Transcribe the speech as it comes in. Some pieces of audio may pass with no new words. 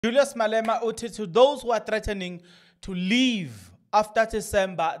Julius Malema uthi to those who are threatening to leave after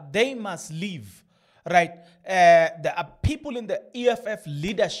December, they must leave. Right? There are people in the EFF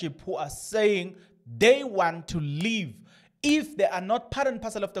leadership who are saying they want to leave. If they are not part and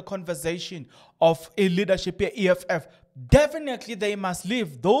parcel of the conversation of a leadership here, EFF, definitely they must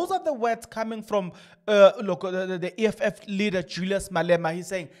leave. Those are the words coming from the EFF leader, Julius Malema. He's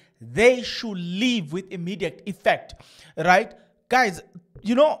saying they should leave with immediate effect. Right? Guys,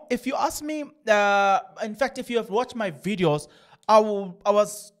 you know, if you ask me, in fact, if you have watched my videos, I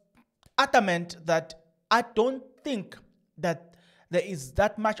was adamant that I don't think that there is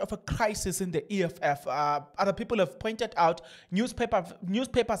that much of a crisis in the EFF. Other people have pointed out,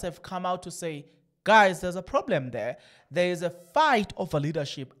 newspapers have come out to say, guys, there's a problem there. There is a fight over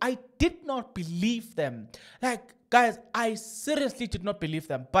leadership. I did not believe them. Like, guys, I seriously did not believe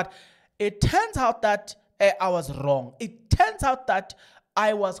them. But it turns out that I was wrong. It turns out that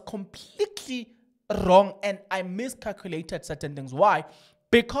I was completely wrong and I miscalculated certain things. Why?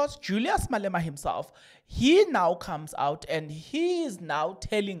 Because Julius Malema himself, he now comes out and he is now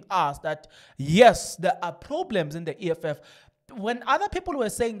telling us that, yes, there are problems in the EFF. When other people were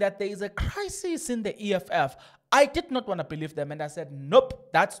saying that there is a crisis in the EFF, I did not want to believe them. And I said, nope,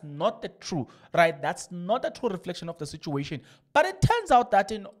 that's not the true, right? That's not a true reflection of the situation. But it turns out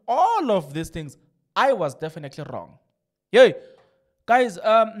that in all of these things, I was definitely wrong. Yay. Guys,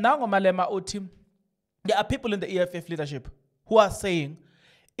 now Malema Otim, there are people in the EFF leadership who are saying,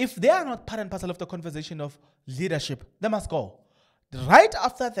 if they are not part and parcel of the conversation of leadership, they must go. Right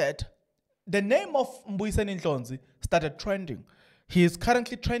after that, the name of Ndlozi started trending. He is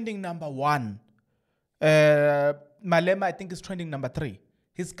currently trending #1. Malema, I think, is trending #3.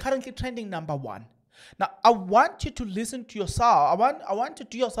 He's currently trending #1. Now, I want you to listen to yourself. I want you to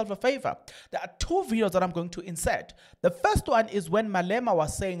do yourself a favor. There are 2 videos that I'm going to insert. The first one is when Malema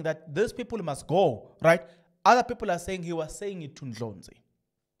was saying that these people must go, right? Other people are saying he was saying it to Ndlozi.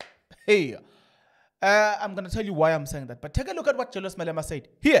 Hey, I'm going to tell you why I'm saying that. But take a look at what Julius Malema said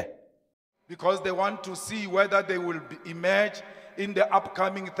here. Because they want to see whether they will emerge in the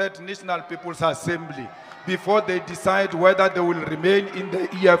upcoming 3rd National People's Assembly before they decide whether they will remain in the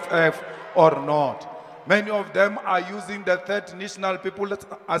EFF or not. Many of them are using the 3rd National People's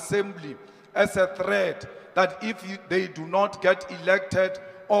Assembly as a threat that if they do not get elected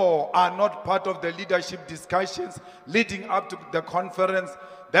or are not part of the leadership discussions leading up to the conference,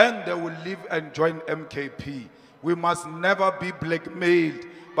 then they will leave and join MKP. We must never be blackmailed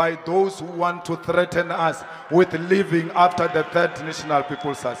by those who want to threaten us with leaving after the 3rd National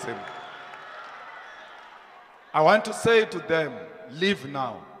People's Assembly. I want to say to them, leave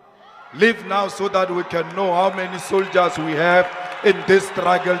now. Leave now so that we can know how many soldiers we have in this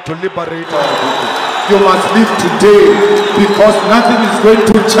struggle to liberate our people. You must leave today because nothing is going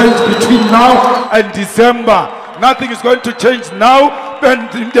to change between now and December. Nothing is going to change now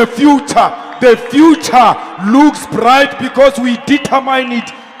and in the future. The future looks bright because we determine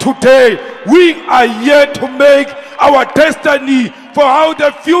it today. We are here to make our destiny for how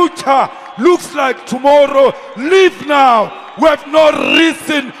the future looks like tomorrow. Leave now. We have no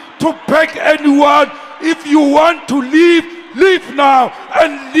reason to beg anyone. If you want to leave, leave now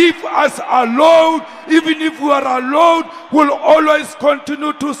and leave us alone. Even if we are alone, we'll always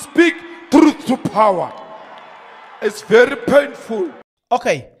continue to speak truth to power. It's very painful.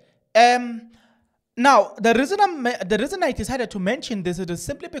 Okay. Now the reason I decided to mention this is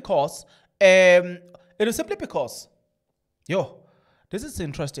simply because this is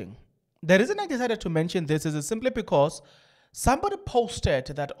interesting. The reason I decided to mention this is simply because somebody posted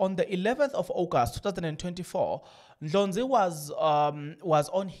that on the 11th of August 2024, Ndlozi was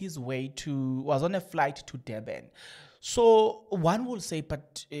on a flight to Durban. So one will say,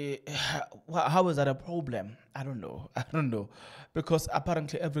 but how is that a problem? I don't know. Because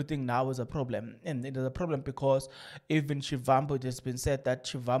apparently everything now is a problem. And it is a problem because even Shivambu, it has been said that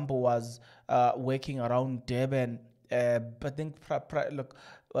Shivambu was working around Durban. But I think, look,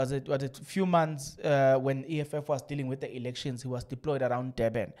 was it a few months when EFF was dealing with the elections, he was deployed around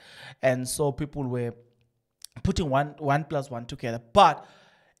Durban. And so people were putting one plus one together. But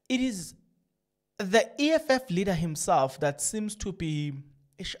it is the EFF leader himself that seems to be,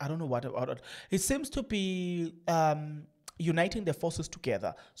 I don't know what about it. It seems to be uniting the forces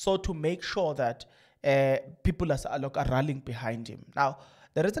together. So to make sure that people are rallying behind him. Now,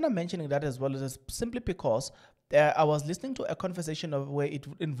 the reason I'm mentioning that as well is simply because I was listening to a conversation of where it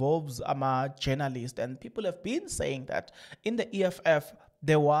involves a journalist, and people have been saying that in the EFF,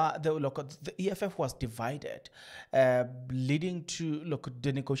 the EFF was divided, leading to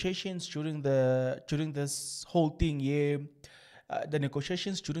the negotiations during this whole thing here. the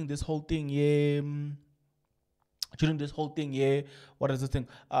negotiations during this whole thing, yeah. During this whole thing, yeah, what is the thing?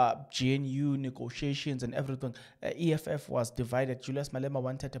 GNU negotiations and everything. EFF was divided. Julius Malema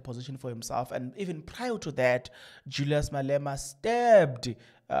wanted a position for himself, and even prior to that, Julius Malema stabbed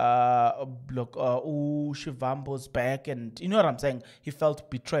Shivambo's back, and you know what I'm saying? He felt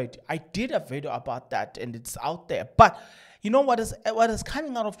betrayed. I did a video about that, and it's out there. But you know what is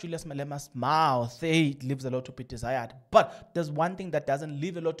coming out of Julius Malema's mouth? It leaves a lot to be desired. But there's one thing that doesn't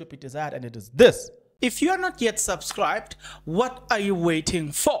leave a lot to be desired, and it is this. If you are not yet subscribed, what are you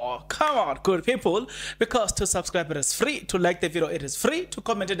waiting for? Come on, good people, because to subscribe it is free, to like the video it is free, to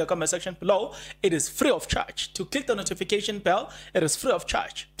comment in the comment section below it is free of charge, to click the notification bell it is free of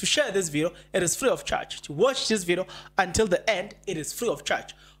charge, to share this video it is free of charge, to watch this video until the end it is free of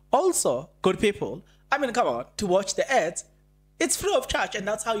charge. Also, good people, I mean, come on, to watch the ads it's free of charge, and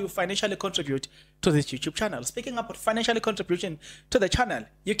that's how you financially contribute to this YouTube channel. Speaking about financially contributing to the channel,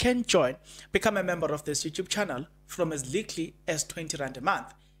 you can become a member of this YouTube channel from as little as 20 Rand a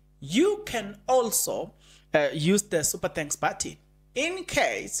month. You can also use the super thanks button. In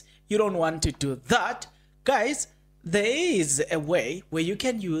case you don't want to do that, guys, there is a way where you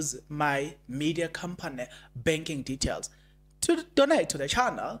can use my media company banking details to donate to the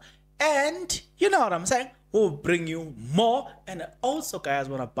channel, and you know what I'm saying, we'll bring you more, and also guys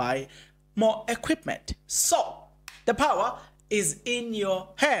want to buy more equipment. So the power is in your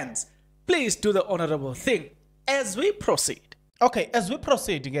hands. Please do the honorable thing as we proceed. Okay, as we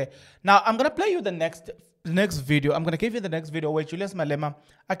proceed, okay, now I'm gonna play you the next video. I'm gonna give you the next video where Julius Malema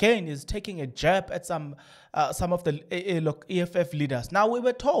again is taking a jab at some of the EFF leaders. Now, we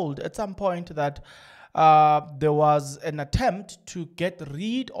were told at some point that there was an attempt to get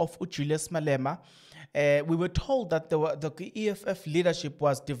rid of Julius Malema. We were told that the EFF leadership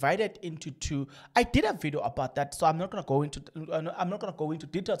was divided into two. I did a video about that, so I'm not gonna go into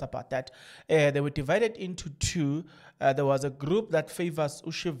details about that. They were divided into two. There was a group that favors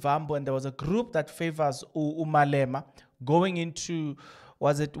Shivambo, and there was a group that favors Malema. Going into,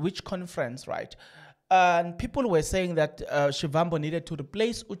 was it which conference, right? And people were saying that Shivambo needed to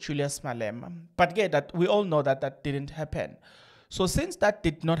replace Julius Malema, but yeah, that we all know that didn't happen. So since that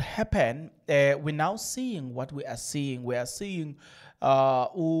did not happen, we're now seeing what we are seeing. We are seeing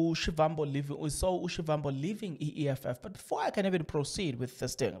Shivambo leaving. We saw Shivambo leaving EFF. But before I can even proceed with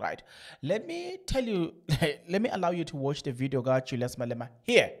this thing, right? Let me tell you. Let me allow you to watch the video, God, Julius Malema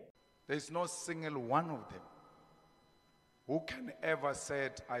here. There is no single one of them who can ever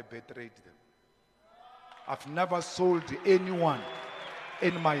said I betrayed them. I've never sold anyone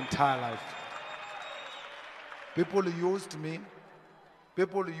in my entire life. People used me.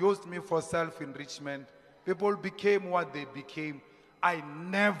 People used me for self-enrichment. People became what they became. I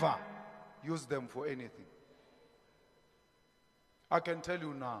never used them for anything. I can tell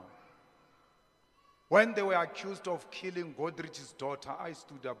you now, when they were accused of killing Godrich's daughter, I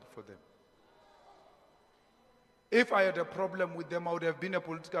stood up for them. If I had a problem with them, I would have been a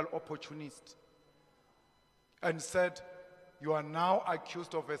political opportunist and said, you are now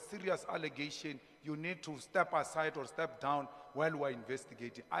accused of a serious allegation. You need to step aside or step down while we're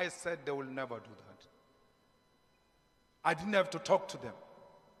investigating. I said they will never do that. I didn't have to talk to them.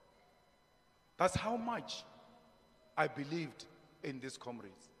 That's how much I believed in these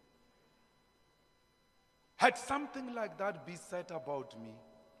comrades. Had something like that be said about me,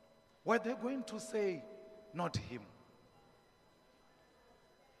 were they going to say, not him?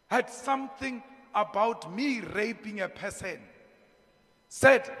 Had something about me raping a person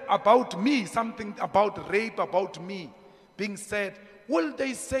said about me, something about rape about me being said, will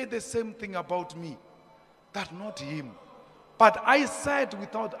they say the same thing about me? That not him. But I said,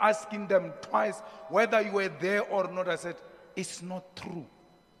 without asking them twice whether you were there or not, I said, it's not true.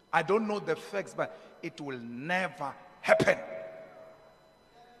 I don't know the facts, but it will never happen.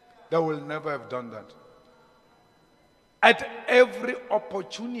 They will never have done that. At every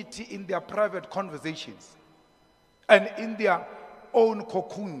opportunity in their private conversations and in their own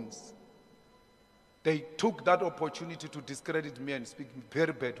cocoons, they took that opportunity to discredit me and speak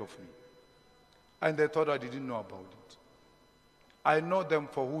very bad of me. And they thought I didn't know about it. I know them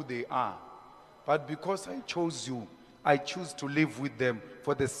for who they are. But because I chose you, I choose to live with them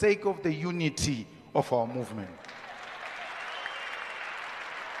for the sake of the unity of our movement.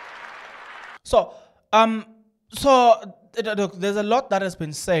 So, there's a lot that has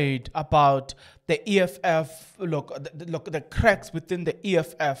been said about the EFF, the cracks within the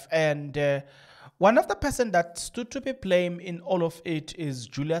EFF, and one of the person that stood to be blamed in all of it is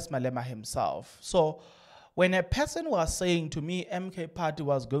Julius Malema himself. So when a person was saying to me MK Party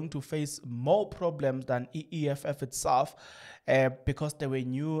was going to face more problems than EFF itself because they were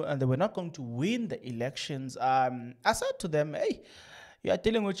new and they were not going to win the elections, I said to them, hey, you are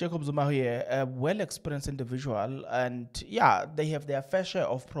dealing with Jacob Zuma here, a well-experienced individual, and yeah, they have their fair share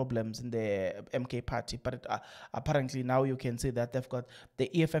of problems in the MK Party, but apparently now you can see that they've got,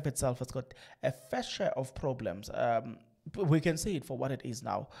 the EFF itself has got a fair share of problems. We can see it for what it is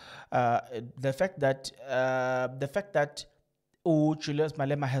now. The fact that Julius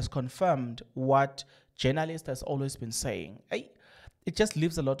Malema has confirmed what journalists has always been saying, it just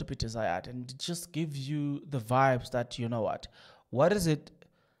leaves a lot to be desired, and it just gives you the vibes that, you know what is it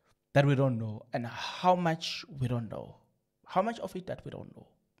that we don't know, and how much we don't know, how much of it that we don't know.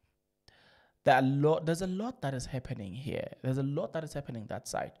 There's a lot that is happening here. There's a lot that is happening that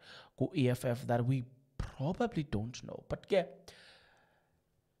side, go EFF, that we probably don't know. But yeah,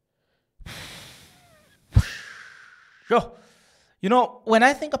 sure. You know, when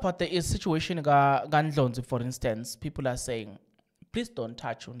I think about the situation in Ndlozi, for instance, people are saying, please don't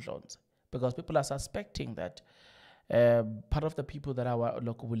touch Ndlozi, because people are suspecting that part of the people that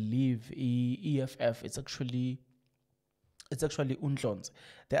will leave EFF, it's actually Ndlozi.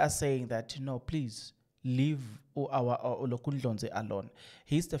 They are saying that, please leave our Ndlozi alone.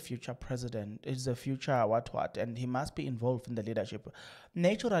 He's the future president. He's the future what, and he must be involved in the leadership.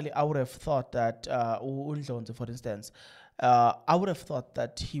 Naturally, I would have thought that Ndlozi, for instance, I would have thought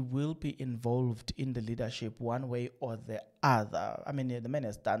that he will be involved in the leadership one way or the other. I mean, the man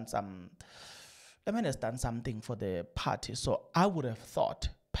has done something for the party. So I would have thought,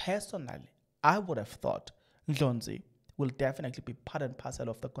 personally, Ndlozi will definitely be part and parcel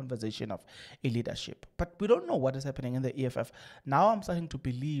of the conversation of a leadership. But we don't know what is happening in the EFF. Now I'm starting to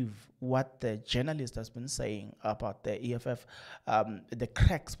believe what the journalist has been saying about the EFF, the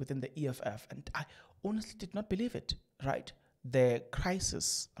cracks within the EFF. And I honestly did not believe it, right? The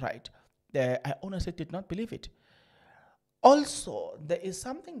crisis, right? I honestly did not believe it. Also, there is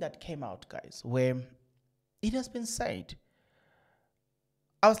something that came out, guys, where it has been said.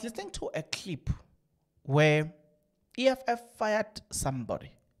 I was listening to a clip where EFF fired somebody.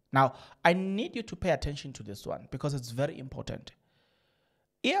 Now, I need you to pay attention to this one because it's very important.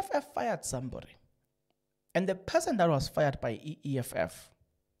 EFF fired somebody, and the person that was fired by EFF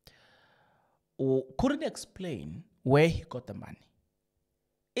couldn't explain where he got the money.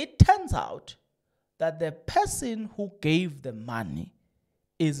 It turns out that the person who gave the money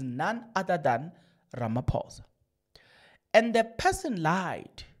is none other than Ramaphosa. And the person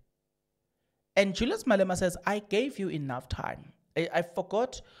lied. And Julius Malema says, I gave you enough time. I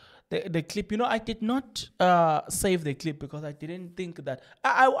forgot the clip. I did not save the clip because I didn't think that...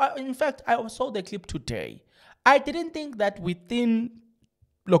 in fact, I saw the clip today. I didn't think that within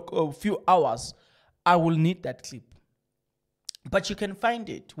a few hours, I will need that clip. But you can find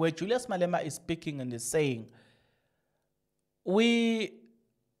it where Julius Malema is speaking and is saying, we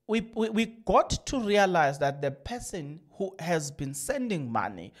got to realize that the person who has been sending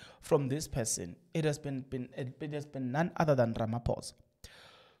money from this person, it has been none other than Ramaphosa.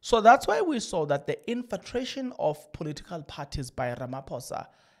 So that's why we saw that the infiltration of political parties by Ramaphosa,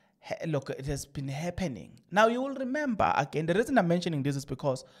 it has been happening. Now you will remember, again, the reason I'm mentioning this is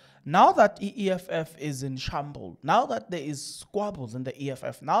because now that EFF is in shambles, now that there is squabbles in the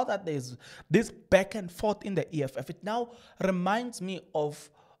EFF, now that there is this back and forth in the EFF, it now reminds me of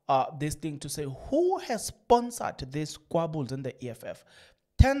this thing to say, who has sponsored these squabbles in the EFF?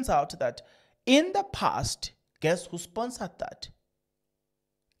 Turns out that in the past, guess who sponsored that?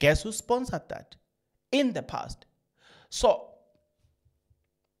 Guess who sponsored that? In the past. So,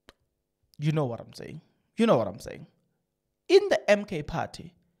 you know what I'm saying. You know what I'm saying. In the MK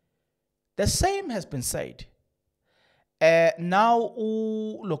Party, the same has been said. Now,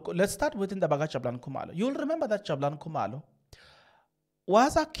 look, let's start with Ndaba Jabulani Khumalo. You'll remember that Jabulani Khumalo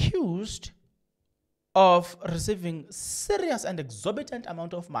was accused of receiving serious and exorbitant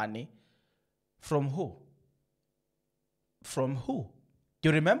amount of money from who? From who? Do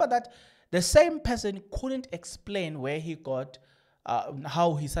you remember that? The same person couldn't explain where he got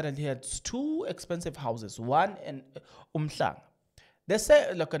how he suddenly had two expensive houses, one in Umhlanga. They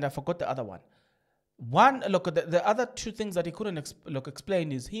say, look, and I forgot the other one. The other two things that he couldn't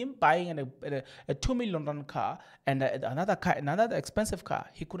explain is him buying a 2 million rand car and another expensive car.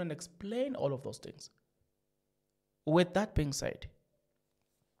 He couldn't explain all of those things. With that being said,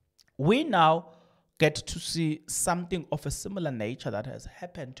 we now get to see something of a similar nature that has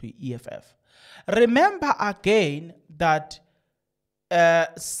happened to EFF. Remember again that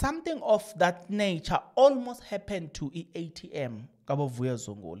something of that nature almost happened to ATM, Kabo Vuya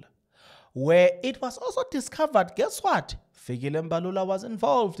Zungula, where it was also discovered, guess what? Fikile Mbalula was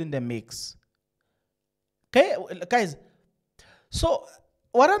involved in the mix. Okay, guys, so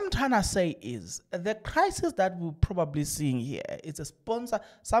what I'm trying to say is the crisis that we're probably seeing here is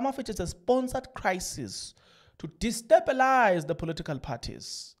some of it is a sponsored crisis to destabilize the political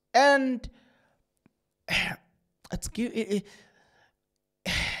parties. And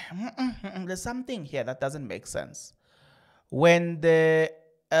there's something here that doesn't make sense. When the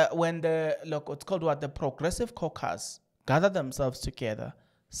what's called the Progressive Caucus gather themselves together,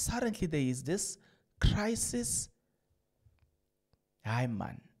 suddenly there is this crisis. Aye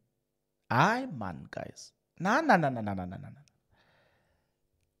man, guys. No.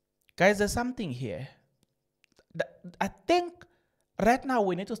 Guys, there's something here. I think right now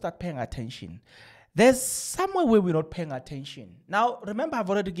we need to start paying attention. There's somewhere where we're not paying attention. Now, remember, I've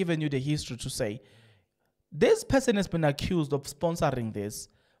already given you the history to say this person has been accused of sponsoring this.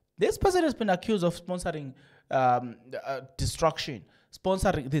 This person has been accused of sponsoring destruction,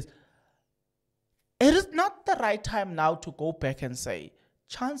 sponsoring this. It is not the right time now to go back and say,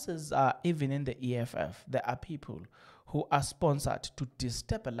 chances are, even in the EFF, there are people who are sponsored to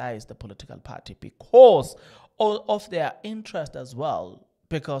destabilize the political party because of their interest as well.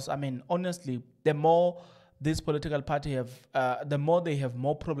 Because, I mean, honestly, the more this political party have, the more they have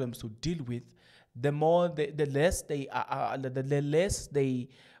more problems to deal with, the less the less they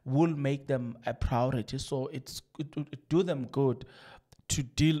will make them a priority. So it do them good to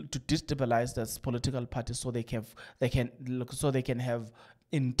destabilize this political party so they can have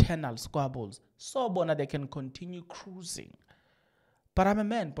internal squabbles. So bona they can continue cruising. But I'm a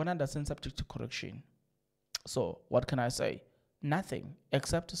man, bona doesn't subject to correction. So what can I say? Nothing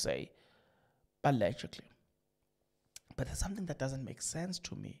except to say allegedly. But there's something that doesn't make sense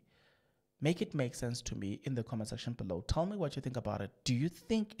to me. Make it make sense to me in the comment section below. Tell me what you think about it. Do you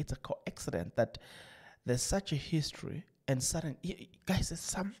think it's a coincidence that there's such a history and sudden, guys, there's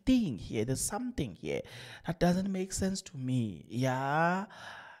something here that doesn't make sense to me? Yeah.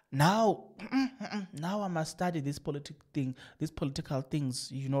 Now I must study these political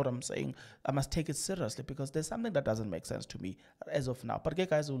things. You know what I'm saying? I must take it seriously because there's something that doesn't make sense to me as of now. But okay,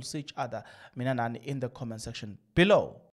 guys, we'll see each other in the comment section below.